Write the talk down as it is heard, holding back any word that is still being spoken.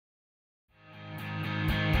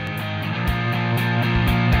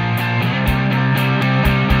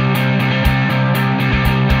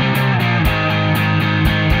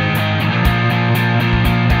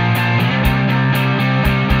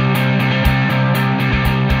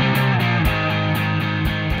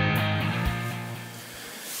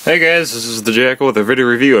Hey guys, this is the Jackal with a video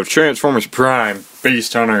review of Transformers Prime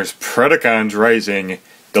Beast Hunters Predacons Rising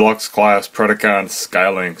Deluxe Class Predacon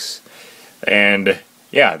SKYLYNX. And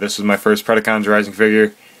yeah, this is my first Predacons Rising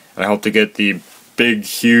figure. And I hope to get the big,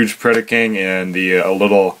 huge Predaking and the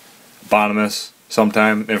little Bonimus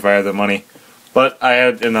sometime if I have the money. But I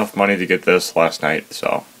had enough money to get this last night,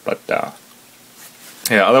 so.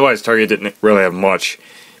 Yeah, otherwise Target didn't really have much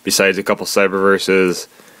besides a couple Cyberverses.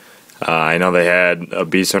 I know they had a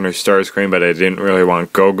Beast Hunter Starscream, but I didn't really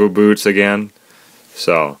want Go-Go Boots again.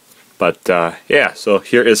 So, yeah, so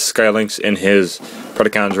here is SKYLYNX in his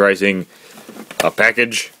Predacons Rising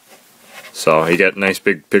package. So, you get a nice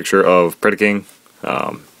big picture of Predaking,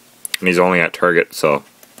 and he's only at Target, so,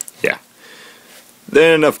 yeah.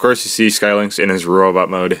 Then, of course, you see SKYLYNX in his robot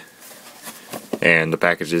mode, and the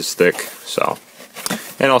package is thick, so.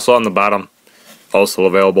 And also on the bottom, also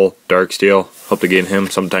available, Dark Steel. Hope to get him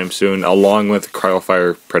sometime soon, along with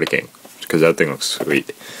Cryofire Predaking, because that thing looks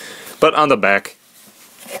sweet. But on the back,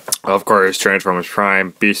 of course, Transformers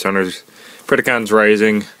Prime, Beast Hunters, Predacons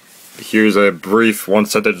Rising. Here's a brief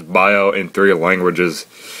one-sentence bio in 3 languages.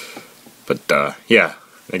 But yeah,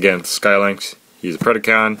 again, SKYLYNX. He's a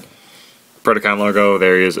Predacon. Predacon logo.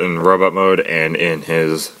 There he is in robot mode and in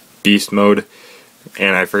his Beast mode.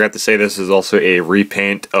 And I forgot to say, this is also a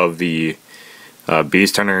repaint of the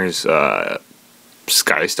Beast Hunters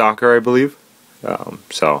Sky Stalker, I believe.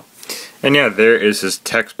 And yeah, there is his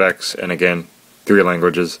tech specs, and again, 3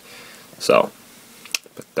 languages. So,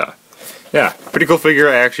 yeah, pretty cool figure.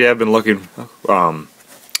 I actually have been looking to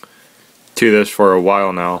this for a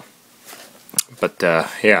while now. But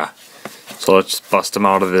yeah, so let's bust him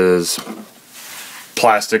out of his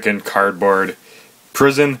plastic and cardboard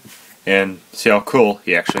prison and see how cool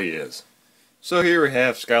he actually is. So here we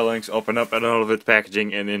have SKYLYNX open up and out of its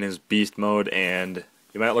packaging and in his beast mode, and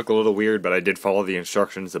you might look a little weird, but I did follow the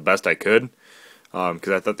instructions the best I could, because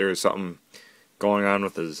I thought there was something going on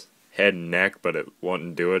with his head and neck, but it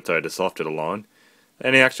wouldn't do it, so I just left it alone.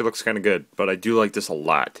 And he actually looks kind of good, but I do like this a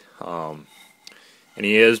lot. And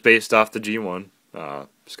he is based off the G1,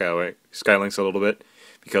 SKYLYNX a little bit,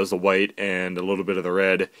 because the white and a little bit of the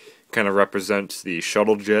red kind of represents the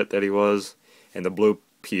shuttle jet that he was, and the blue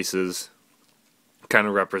pieces kind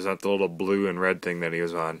of represent the little blue and red thing that he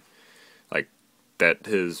was on, like that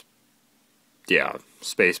his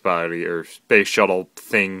space body or space shuttle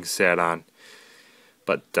thing sat on.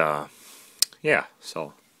 But yeah,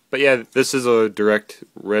 so this is a direct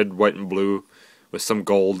red, white, and blue with some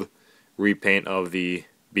gold repaint of the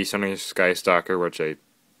Beast Hunter Sky Stalker, which I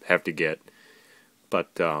have to get.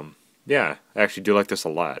 But yeah, I actually do like this a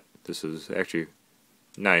lot. This is actually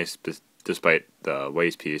nice, despite the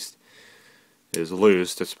waist piece is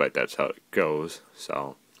loose, despite that's how it goes.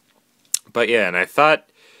 So, but yeah, and I thought,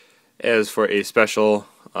 as for a special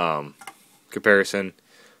comparison,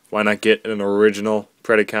 why not get an original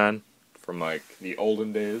Predacon from like the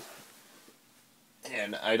olden days?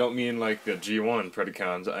 And I don't mean like the G1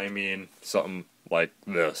 Predacons, I mean something like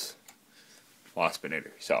this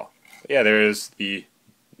Waspinator. So yeah, there is the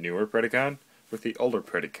newer Predacon with the older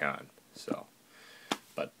Predacon. So,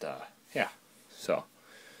 but yeah, so,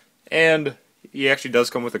 and he actually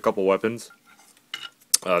does come with a couple weapons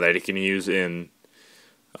that he can use in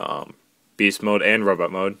beast mode and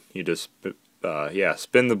robot mode. You just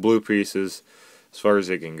spin the blue pieces as far as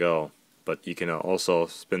they can go, but you can also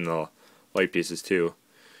spin the white pieces too.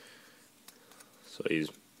 So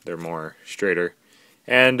they're more straighter,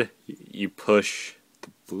 and you push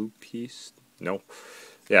the blue piece. No,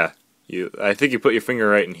 yeah, I think you put your finger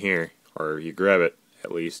right in here, or you grab it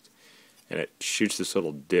at least, and it shoots this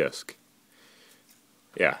little disc.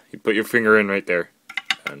 Yeah, you put your finger in right there,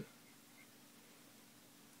 and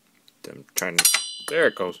I'm trying to, there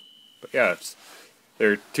it goes. But yeah,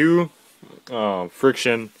 there are 2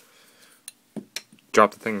 friction,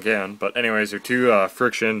 drop the thing again, but anyways, there are 2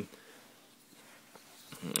 friction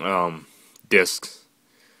discs,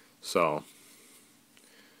 so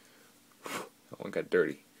that one got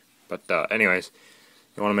dirty. But anyways,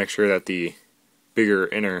 you want to make sure that the bigger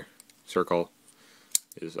inner circle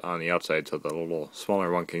is on the outside, so the little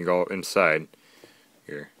smaller one can go inside.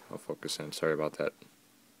 Here, I'll focus in. Sorry about that.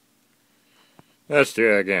 Let's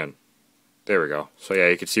do it again. There we go. So yeah,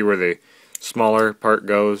 you can see where the smaller part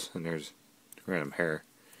goes, and there's random hair.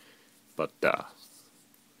 But yeah,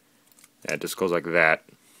 it just goes like that,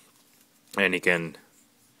 and you can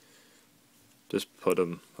just put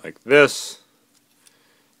them like this,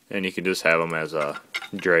 and you can just have them as a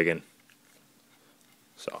dragon.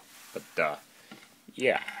 So, but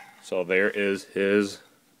yeah, so there is his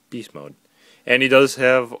beast mode. And he does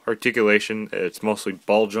have articulation. It's mostly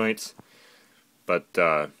ball joints, but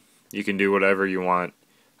you can do whatever you want.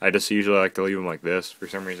 I just usually like to leave them like this for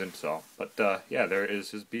some reason. So, but yeah, there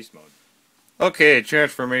is his beast mode. Okay,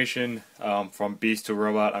 transformation from beast to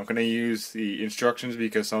robot. I'm gonna use the instructions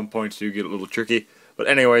because some points do get a little tricky. But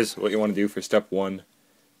anyways, what you want to do for step 1,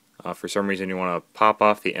 for some reason you want to pop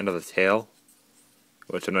off the end of the tail,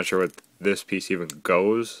 which I'm not sure what this piece even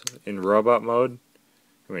goes in robot mode.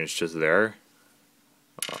 I mean, it's just there.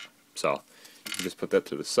 So you just put that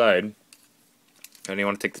to the side. And you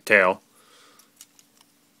want to take the tail,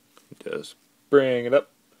 just bring it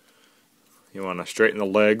up. You want to straighten the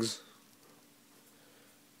legs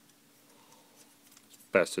as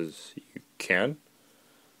best as you can.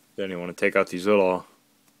 Then you want to take out these little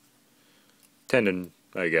tendon,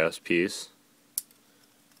 I guess, piece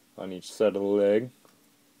on each side of the leg.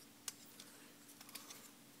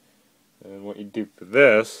 And what you do for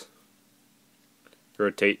this,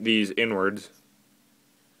 rotate these inwards.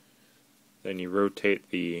 Then you rotate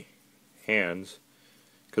the hands,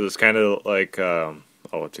 because it's kind of like, oh,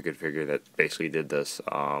 it's a good figure that basically did this.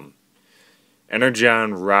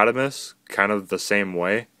 Energon Rodimus, kind of the same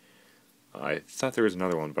way. I thought there was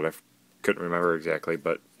another one, but I couldn't remember exactly.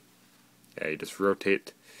 But yeah, you just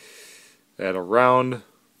rotate that around.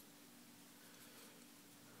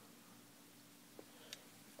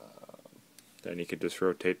 Then you can just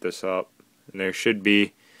rotate this up, and there should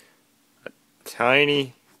be a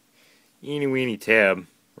tiny eeny weeny tab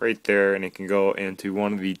right there, and it can go into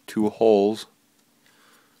one of the 2 holes.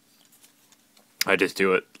 I just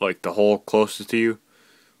do it like the hole closest to you,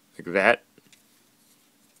 like that.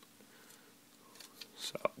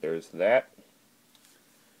 So there's that.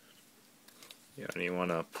 Yeah, and you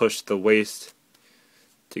want to push the waist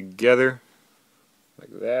together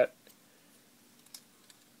like that.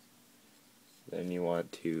 Then you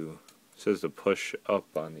want to, it says to push up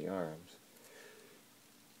on the arms.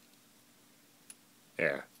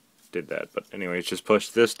 Yeah, did that. But anyways, just push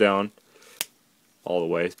this down all the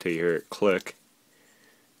way till you hear it click.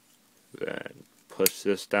 Then push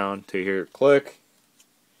this down till you hear it click.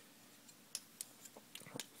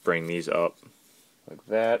 Bring these up like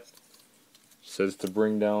that. It says to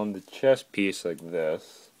bring down the chest piece like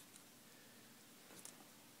this.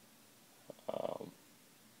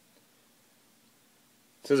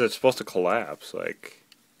 It says it's supposed to collapse, like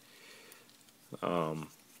the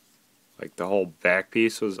whole back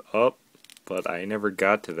piece was up, but I never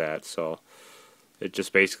got to that, so it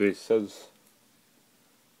just basically says,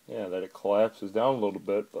 yeah, that it collapses down a little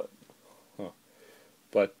bit, but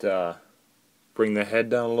bring the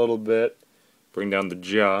head down a little bit, bring down the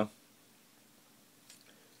jaw. You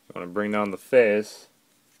want to bring down the face,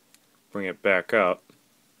 bring it back up.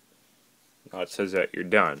 Now it says that you're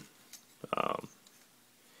done.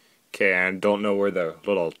 Okay, I don't know where the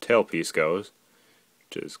little tail piece goes,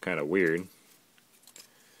 which is kind of weird.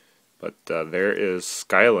 But there is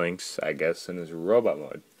SKYLYNX, I guess, in his robot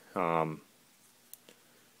mode.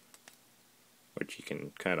 Which you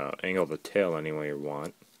can kind of angle the tail any way you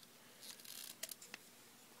want.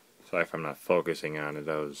 Sorry if I'm not focusing on it,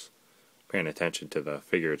 I was paying attention to the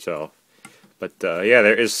figure itself. But yeah,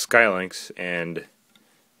 there is SKYLYNX, and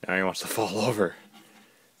now he wants to fall over.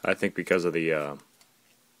 I think because of the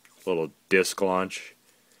little disc launch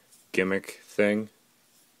gimmick thing.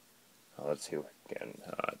 Let's see if we can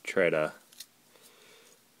try to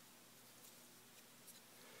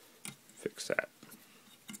fix that.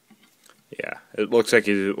 Yeah, it looks like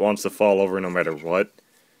he wants to fall over no matter what,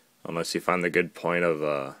 unless you find the good point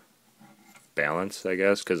of balance, I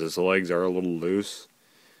guess, because his legs are a little loose.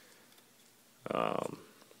 I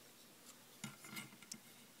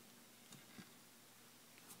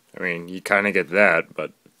mean, you kind of get that,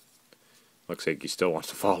 but looks like he still wants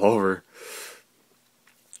to fall over.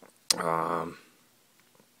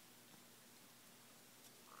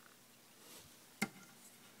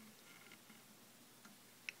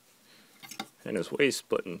 And his waist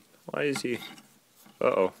splitting. Why is he?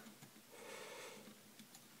 Uh-oh.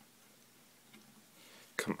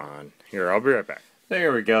 Come on. Here, I'll be right back.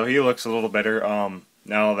 There we go. He looks a little better.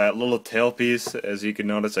 Now that little tail piece, as you can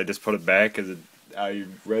notice, I just put it back because I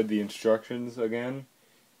read the instructions again,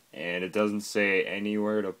 and it doesn't say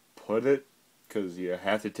anywhere to put it because you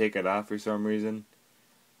have to take it off for some reason.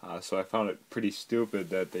 So I found it pretty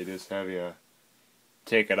stupid that they just have you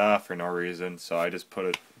take it off for no reason. So I just put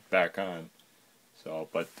it back on. So,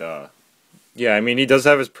 but yeah, I mean, he does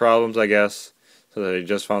have his problems, I guess. So they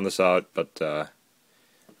just found this out, but I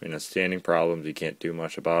mean, it's standing problems. You can't do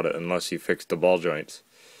much about it unless you fix the ball joints,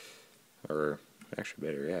 or actually,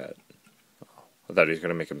 better yet, I thought he was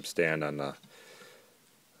gonna make him stand on the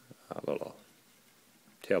little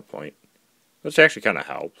tail point, which actually kind of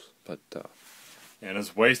helps. But And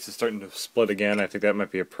his waist is starting to split again. I think that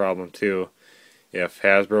might be a problem too. If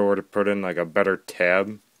Hasbro were to put in like a better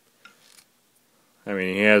tab. I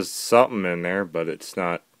mean, he has something in there, but it's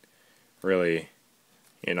not really,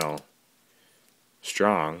 you know,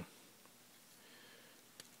 strong.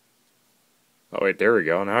 Oh wait, there we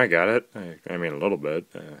go. Now I got it. I mean, a little bit.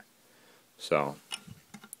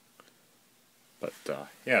 But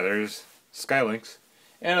yeah, there's SKYLYNX.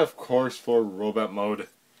 And of course, for robot mode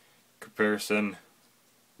comparison,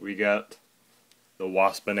 we got the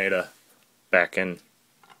Waspinator back in.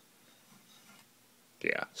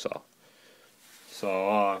 Yeah, so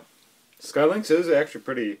SKYLYNX is actually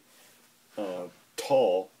pretty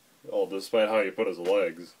tall, despite how you put his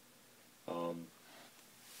legs.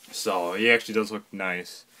 So he actually does look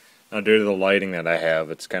nice. Now, due to the lighting that I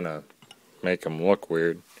have, it's kind of make him look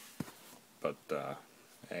weird. But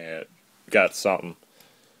it got something.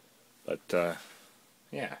 But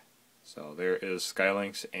yeah. So there is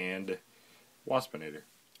SKYLYNX and Waspinator.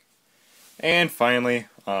 And finally,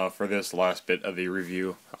 for this last bit of the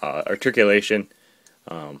review, articulation.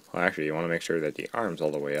 Well, actually, you want to make sure that the arm's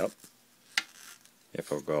all the way up.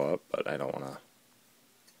 If it'll go up, but I don't want to.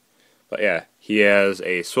 But yeah, he has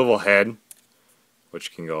a swivel head,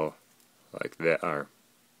 which can go like that. Or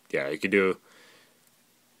yeah, you could do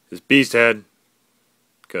his beast head,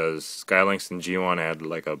 because SKYLYNX and G1 had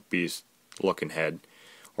like a beast-looking head,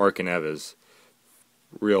 or it can have his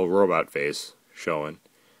real robot face showing.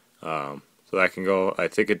 So that can go. I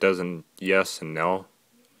think it does in yes and no.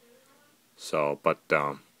 So, but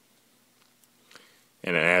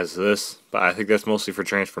and it has this, but I think that's mostly for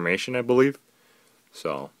transformation, I believe.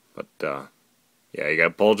 So, but yeah, you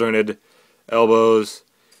got ball jointed elbows,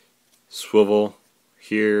 swivel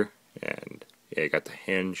here, and yeah, you got the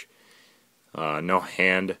hinge. No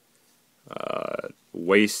hand,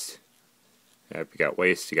 waist. Yep, you got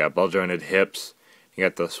waist. You got ball jointed hips. You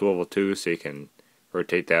got the swivel too, so you can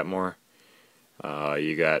rotate that more.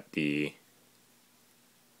 You got the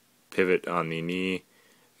pivot on the knee.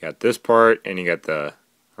 You got this part, and you got the,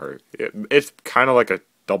 it's kind of like a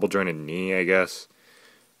double jointed knee, I guess.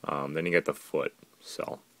 Then you get the foot.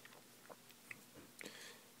 So,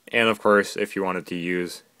 and of course, if you wanted to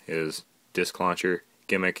use his disc launcher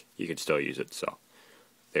gimmick, you could still use it. So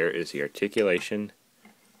there is the articulation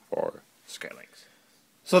for SKYLYNX.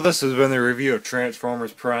 So this has been the review of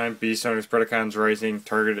Transformers Prime, Beast Hunters, Predacons Rising,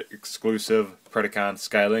 Target exclusive Predacon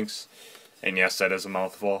SKYLYNX. And yes, that is a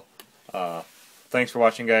mouthful. Thanks for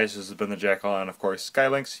watching, guys. This has been the Jackal, and of course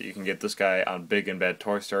SKYLYNX. You can get this guy on Big and Bad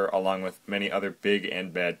Toy Store, along with many other big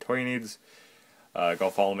and bad toy needs. Go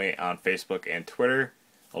follow me on Facebook and Twitter.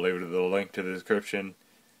 I'll leave the link to the description,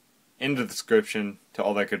 in the description, to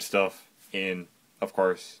all that good stuff, in, of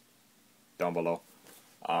course, down below.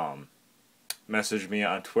 Message me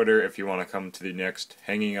on Twitter if you want to come to the next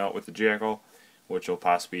Hanging Out with the Jackal, which will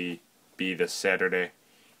possibly be this Saturday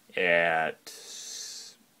at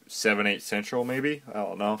 7, 8 Central, maybe? I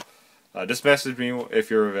don't know. Just message me if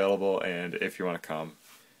you're available and if you want to come.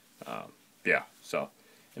 Yeah, so.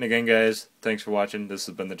 And again, guys, thanks for watching. This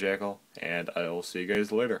has been the Jackal, and I will see you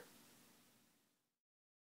guys later.